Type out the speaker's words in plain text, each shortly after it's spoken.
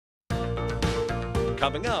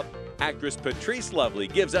Coming up, actress Patrice Lovely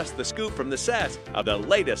gives us the scoop from the set of the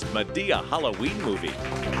latest Madea Halloween movie.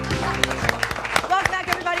 Welcome back,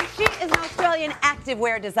 everybody. She is an Australian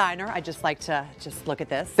activewear designer. I just like to look at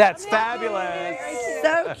this. That's fabulous.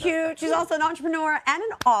 So cute. She's also an entrepreneur and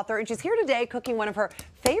an author, and she's here today cooking one of her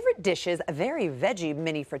favorite dishes, very veggie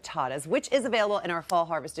mini frittatas, which is available in our Fall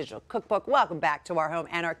Harvest Digital Cookbook. Welcome back to our home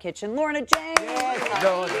and our kitchen, Lorna James.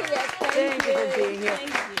 Thank you for being here.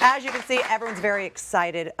 As you can see, everyone's very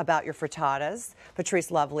excited about your frittatas. Patrice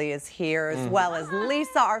Lovely is here, as well as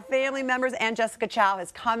Lisa, our family members, and Jessica Chow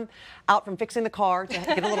has come out from fixing the car to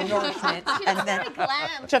get a little nourishment and then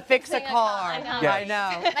to fix a car. I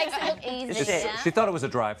know. Makes it look easy. She thought it was a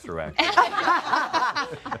drive-through,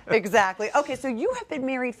 actually. Exactly. Okay, so you have been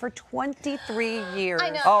married for 23 years. I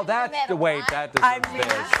know. Oh, that's the way that deserves I mean,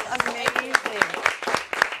 that's amazing.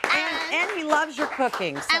 And he loves your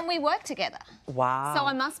cooking. So. And we work together. Wow. So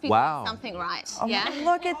I must be doing something right. Oh, yeah.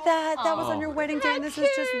 Look at that. That was on your wedding day, and this is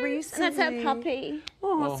just recently. And that's our puppy.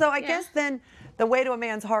 Oh, so I guess then the way to a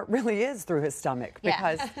man's heart really is through his stomach,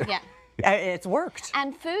 because it's worked.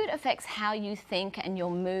 And food affects how you think and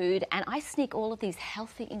your mood, and I sneak all of these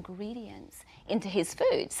healthy ingredients into his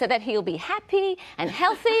food so that he'll be happy and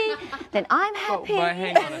healthy. Then I'm happy. But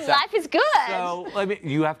hang on a sec. Life is good. So,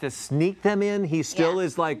 you have to sneak them in? He still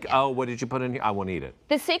is like, oh, what did you put in here? I won't eat it.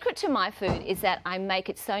 The secret to my food is that I make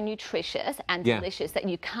it so nutritious and delicious that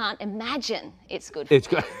you can't imagine it's good for you. It's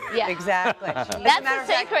good. Yeah. Exactly. That's the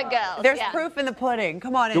secret, girls. There's proof in the pudding.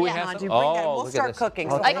 Come on in, Angie. Bring that in. We'll start cooking.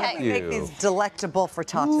 So Okay. we make these delectable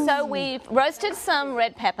frittatas. So we've roasted some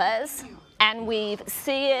red peppers and we've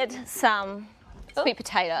seared some sweet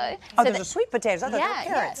potato. Oh, those are sweet potatoes. I thought they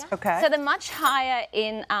were carrots. Okay. So they're much higher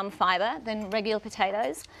in fibre than regular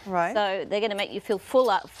potatoes. Right. So they're going to make you feel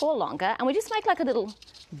fuller for longer. And we just make like a little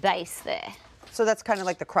base there. So that's kind of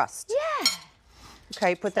like the crust. Yeah.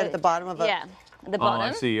 Okay, put that at the bottom of a... Yeah. At the bottom. Oh,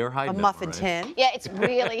 I see. You're hiding A muffin tin. Yeah, it's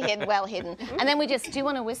really hidden, well hidden. And then we just, do you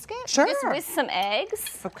want to whisk it? Sure. Just whisk some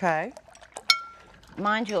eggs. Okay.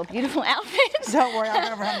 Mind your beautiful outfit. Don't worry, I'll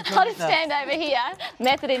never have to Got to stand over here.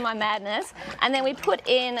 Method in my madness. And then we put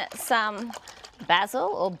in some basil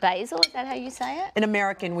or basil. Is that how you say it? In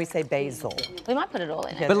American, we say basil. We might put it all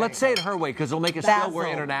in it. But let's say it her way, because it'll make us feel we're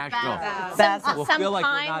international. Basil. We'll feel like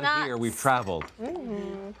we're not here. We've traveled.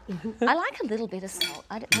 I like a little bit of salt.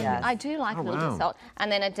 I do like a little bit of salt.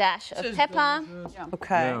 And then a dash of pepper.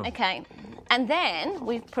 Okay. Yeah. Okay. And then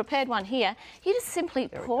we've prepared one here. You just simply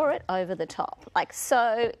pour it over the top, like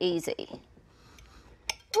so easy.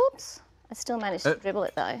 Oops. I still managed to dribble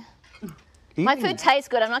it though. My food tastes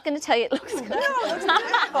good. I'm not going to tell you it looks good. No, it's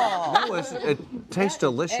beautiful. No, it tastes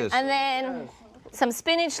delicious. And then some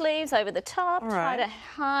spinach leaves over the top. Try to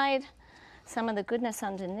hide some of the goodness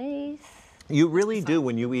underneath. You really do,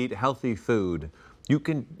 when you eat healthy food, you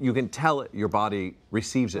can tell your body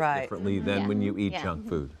receives it differently than when you eat junk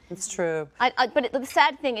food. It's true. But the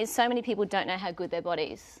sad thing is so many people don't know how good their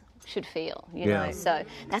bodies should feel, you know, so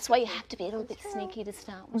that's why you have to be a little bit sneaky to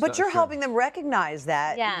start with. But you're helping them recognize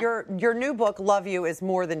that. Yeah. Your new book, Love You, is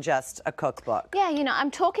more than just a cookbook. Yeah, you know,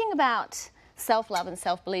 I'm talking about self-love and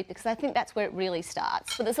self-belief because I think that's where it really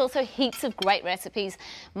starts. But there's also heaps of great recipes,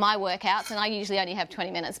 my workouts, and I usually only have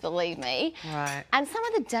 20 minutes, believe me. Right. And some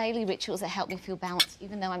of the daily rituals that help me feel balanced,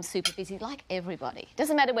 even though I'm super busy, like everybody.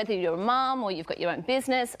 Doesn't matter whether you're a mum or you've got your own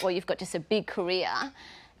business or you've got just a big career.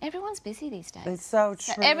 Everyone's busy these days. It's so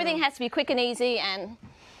true. So everything has to be quick and easy, and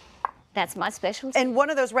that's my specialty. And one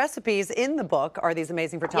of those recipes in the book are these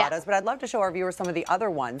amazing frittatas, but I'd love to show our viewers some of the other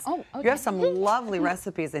ones. Oh, okay. You have some lovely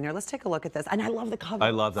recipes in here. Let's take a look at this. And I love the cover. I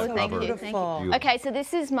love that so cover. Beautiful. Thank you. Okay, so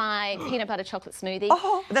this is my peanut butter chocolate smoothie.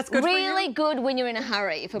 Oh, that's good really for you? Really good when you're in a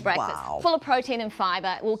hurry for breakfast. Wow. Full of protein and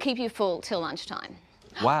fibre. Will keep you full till lunchtime.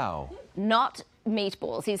 Wow. Not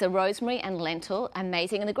meatballs. These are rosemary and lentil.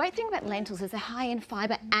 Amazing. And the great thing about lentils is they're high in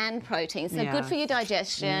fibre and protein. So good for your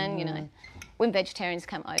digestion, you know, when vegetarians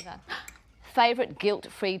come over. Favourite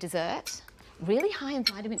guilt-free dessert. Really high in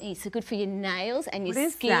vitamin E, so good for your nails and your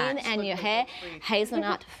skin and your hair.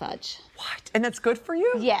 Hazelnut fudge. What? And that's good for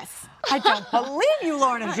you? Yes. I don't believe you,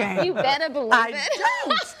 Lorna James. You better believe I it.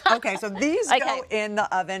 don't. Okay, so these go in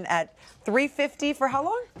the oven at 350 for how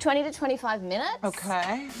long? 20 to 25 minutes.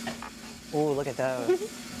 Okay. Oh, look at those.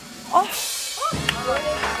 Oh.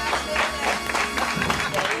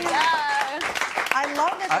 There you go. I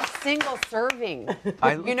love that it's a single serving.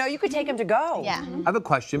 You know, you could take them to go. Yeah. I have a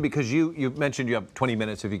question, because you mentioned you have 20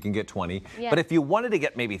 minutes if you can get 20. Yeah. But if you wanted to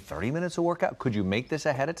get maybe 30 minutes of workout, could you make this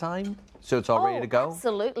ahead of time so it's all ready to go?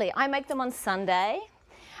 Absolutely. I make them on Sunday.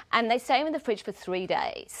 and they stay in the fridge for 3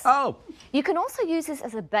 days. Oh. You can also use this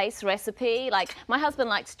as a base recipe. Like, my husband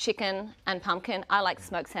likes chicken and pumpkin. I like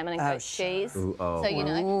smoked salmon and goat cheese. Ooh, oh. So, you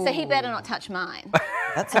know, so he better not touch mine.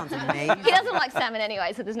 That sounds amazing. He doesn't like salmon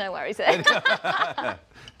anyway, so there's no worries there.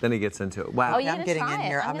 Then he gets into it. Wow. Oh, I'm getting in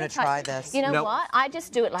here. I'm going to try this. You know what? I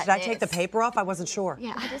just do it like Did this. I take the paper off? I wasn't sure.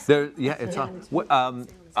 Yeah, I just... Yeah, it's on.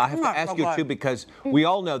 I have to ask you, too, because we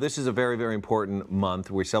all know this is a very, very important month.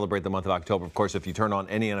 We celebrate the month of October. Of course, if you turn on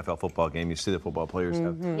any NFL football game, you see the football players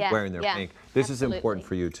wearing their pink. This is important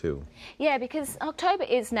for you, too. Yeah, because October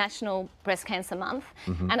is National Breast Cancer Month.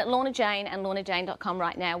 And at Lorna Jane and lornajane.com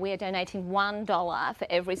right now, we are donating $1 for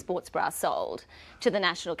every sports bra sold to the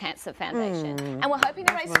National Cancer Foundation. And we're hoping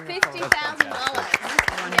to raise $50,000.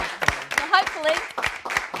 So hopefully...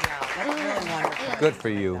 That's really wonderful. Good for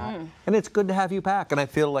you. And it's good to have you back. And I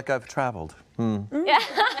feel like I've traveled. Yeah.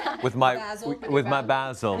 With my Basil. With my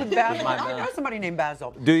Basil. I know somebody named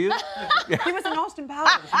Basil. Do you? He was in Austin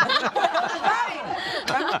Powers.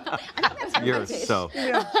 You're so.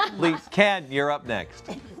 Please, Ken, you're up next.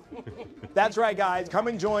 That's right, guys. Come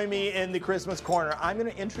and join me in the Christmas corner. I'm going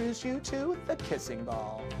to introduce you to the kissing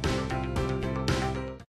ball.